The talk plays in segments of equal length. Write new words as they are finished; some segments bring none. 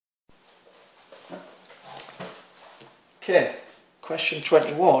Okay, question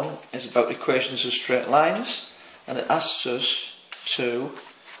 21 is about equations of straight lines, and it asks us to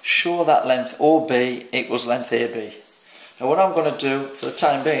show that length OB equals length AB. Now what I'm going to do for the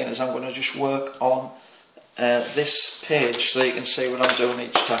time being is I'm going to just work on this page so you can see what I'm doing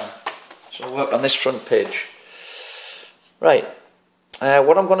each time. So I'll work on this front page. Right,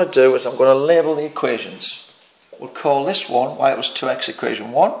 what I'm going to do is I'm going to label the equations. We'll call this one y equals 2x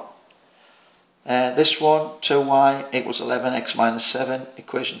equation 1. This one 2y equals 11x minus 7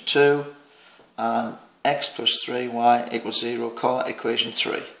 equation 2, and x plus 3y equals 0, call that equation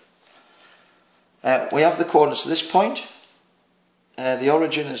 3. We have the coordinates at this point. The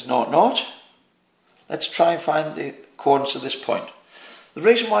origin is 0, 0. Let's try and find the coordinates at this point. The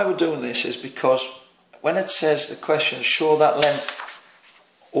reason why we're doing this is because when it says the question show that length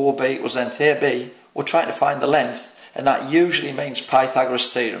OB equals length AB, we're trying to find the length, and that usually means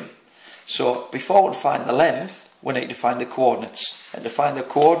Pythagoras Theorem. So before we find the length, we need to find the coordinates. And to find the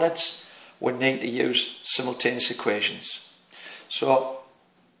coordinates, we need to use simultaneous equations. So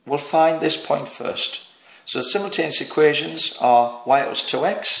we'll find this point first. So the simultaneous equations are y equals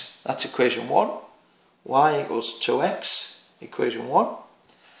 2x, that's equation 1. Y equals 2x, equation 1.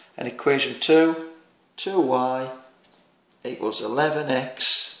 And equation 2, 2y equals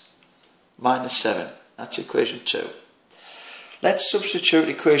 11x minus 7. That's equation 2. Let's substitute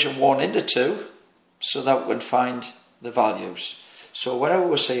equation 1 into 2 so that we can find the values. So whenever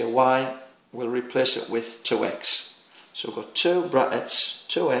we see a y, we'll replace it with 2x. So we've got 2 brackets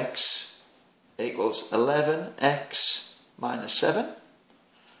 2x equals 11x minus 7.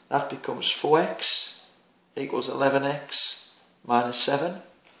 That becomes 4x equals 11x minus 7.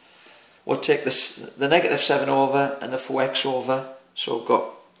 We'll take the negative 7 over and the 4x over. So we've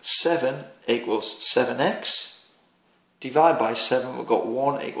got 7 equals 7x. Divide by 7, we've got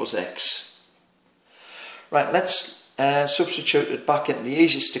 1 equals x. Right, let's substitute it back into the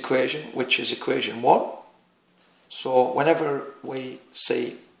easiest equation, which is equation 1. So whenever we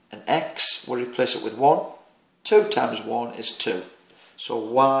see an x, we'll replace it with 1. 2 times 1 is 2. So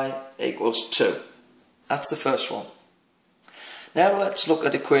y equals 2. That's the first one. Now let's look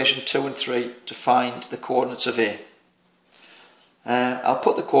at equation 2 and 3 to find the coordinates of A. I'll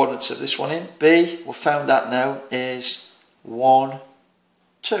put the coordinates of this one in. B, we've found that now, is 1,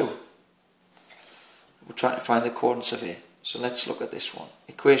 2. We're trying to find the coordinates of A. So let's look at this one.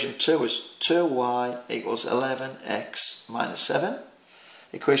 Equation 2 is 2y equals 11x minus 7.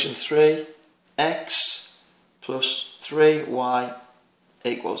 Equation 3, x plus 3y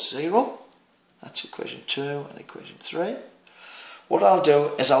equals 0. That's equation 2 and equation 3. What I'll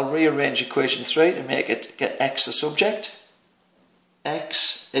do is I'll rearrange equation 3 to make it get x the subject.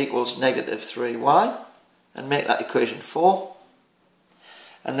 X equals negative 3y, and make that equation 4.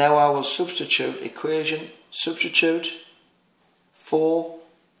 And now I will substitute 4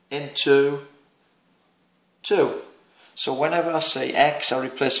 into 2. So whenever I say x, I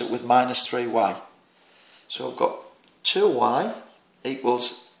replace it with minus 3y. So I've got 2y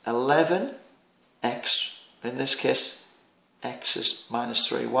equals 11x, in this case x is minus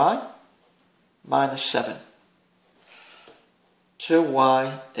 3y, minus 7.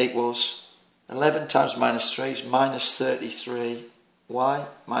 2y equals 11 times minus 3 is minus 33y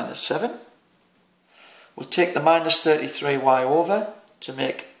minus 7. We'll take the minus 33y over to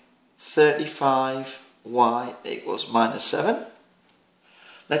make 35y equals minus 7.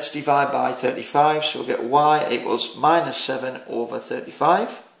 Let's divide by 35, so we'll get y equals minus 7 over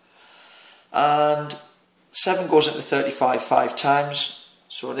 35. And 7 goes into 35 5 times,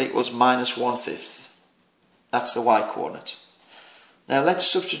 so it equals minus 1/5. That's the y coordinate. Now let's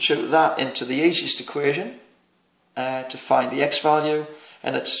substitute that into the easiest equation to find the x value,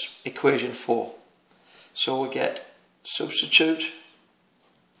 and it's equation 4. So we get substitute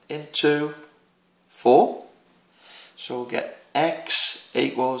into 4. So we'll get x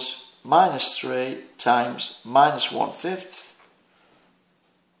equals minus 3 times minus 1/5,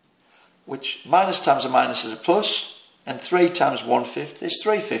 which minus times a minus is a plus, and 3 times 1/5 is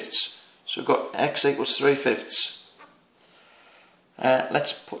 3/5. So we've got x equals 3/5.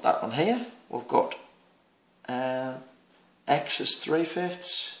 Let's put that one here. We've got x is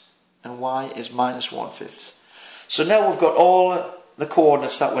 3/5 and y is minus 1/5. So now we've got all the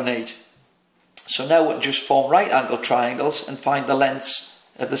coordinates that we need. So now we can just form right angle triangles and find the lengths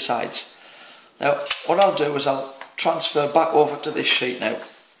of the sides. Now what I'll do is I'll transfer back over to this sheet now.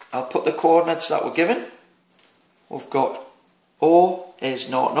 I'll put the coordinates that were given. We've got O is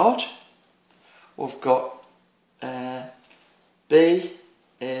 0, 0. We've got B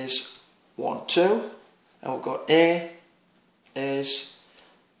is 1, 2, and we've got A is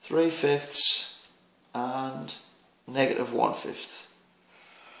 3/5 and negative 1/5.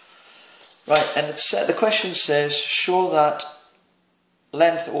 Right, and the question says, show that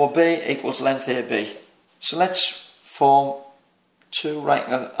length OB equals length AB. So let's form two right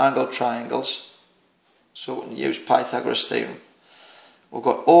angled triangles so we can use Pythagoras Theorem. We've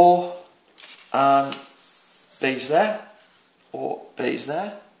got O and B's there, O, B's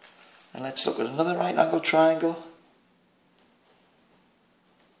there, and let's look at another right angled triangle.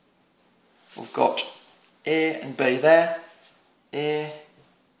 We've got A and B there, A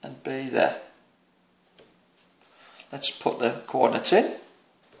and B there. Let's put the coordinates in.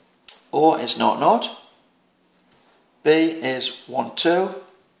 O is 0, 0. B is 1, 2.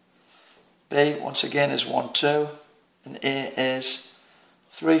 B once again is 1, 2. And A is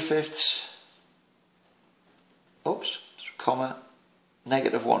 3/5. Oops, comma,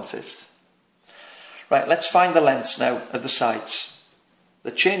 negative 1/5. Right, let's find the lengths now of the sides.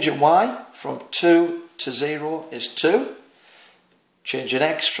 The change in Y from 2 to 0 is 2. Change in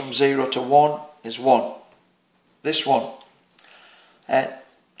X from 0 to 1 is 1. This one.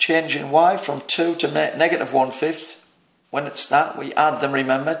 Change in Y from 2 to negative 1/5. When it's that, we add them,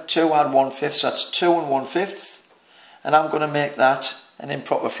 remember. 2 add 1/5, so that's 2 and 1/5. And I'm going to make that an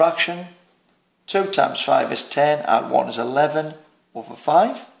improper fraction. 2 times 5 is 10, add 1 is 11 over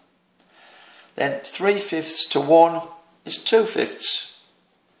 5. Then 3/5 to 1 is 2/5.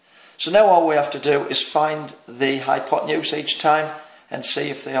 So now all we have to do is find the hypotenuse each time and see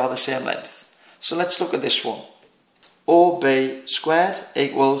if they are the same length. So let's look at this one. OB squared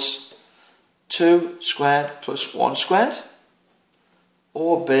equals 2 squared plus 1 squared.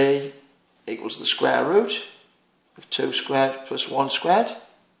 OB equals the square root of 2 squared plus 1 squared.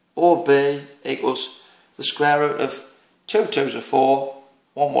 OB equals the square root of 2 2s are 4,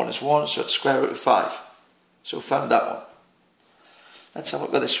 1 1 is 1, so it's square root of 5. So we found that one. Let's have a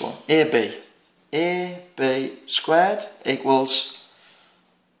look at this one. AB. AB squared equals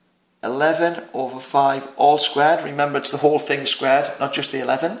 11 over 5 all squared. Remember, it's the whole thing squared, not just the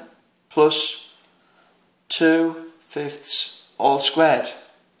 11. Plus 2/5 all squared.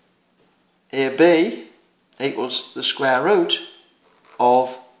 AB equals the square root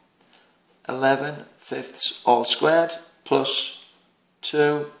of 11/5 all squared plus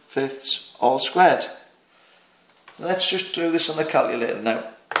 2/5 all squared. Let's just do this on the calculator now.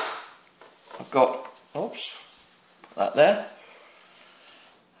 I've got, oops, put that there.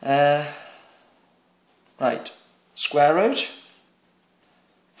 Right, square root,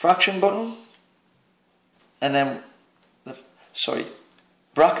 fraction button, and then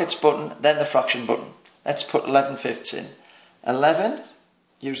brackets button, then the fraction button. Let's put 11/5 in. 11,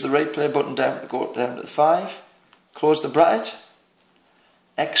 use the replay button down to go down to the 5, close the bracket,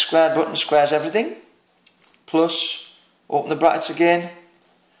 x squared button squares everything, plus, open the brackets again,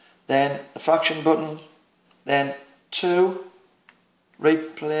 then the fraction button, then 2,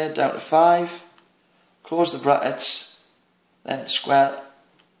 replay down to 5, close the brackets, then square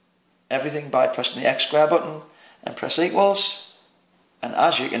everything by pressing the x square button and press equals, and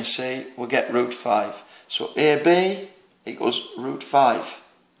as you can see we get root 5. So AB equals root 5.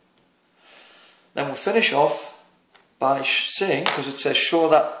 Then we'll finish off by saying, because it says show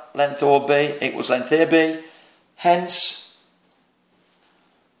that length OB equals length AB, hence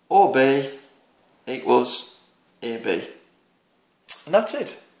OB equals AB. And that's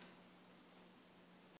it.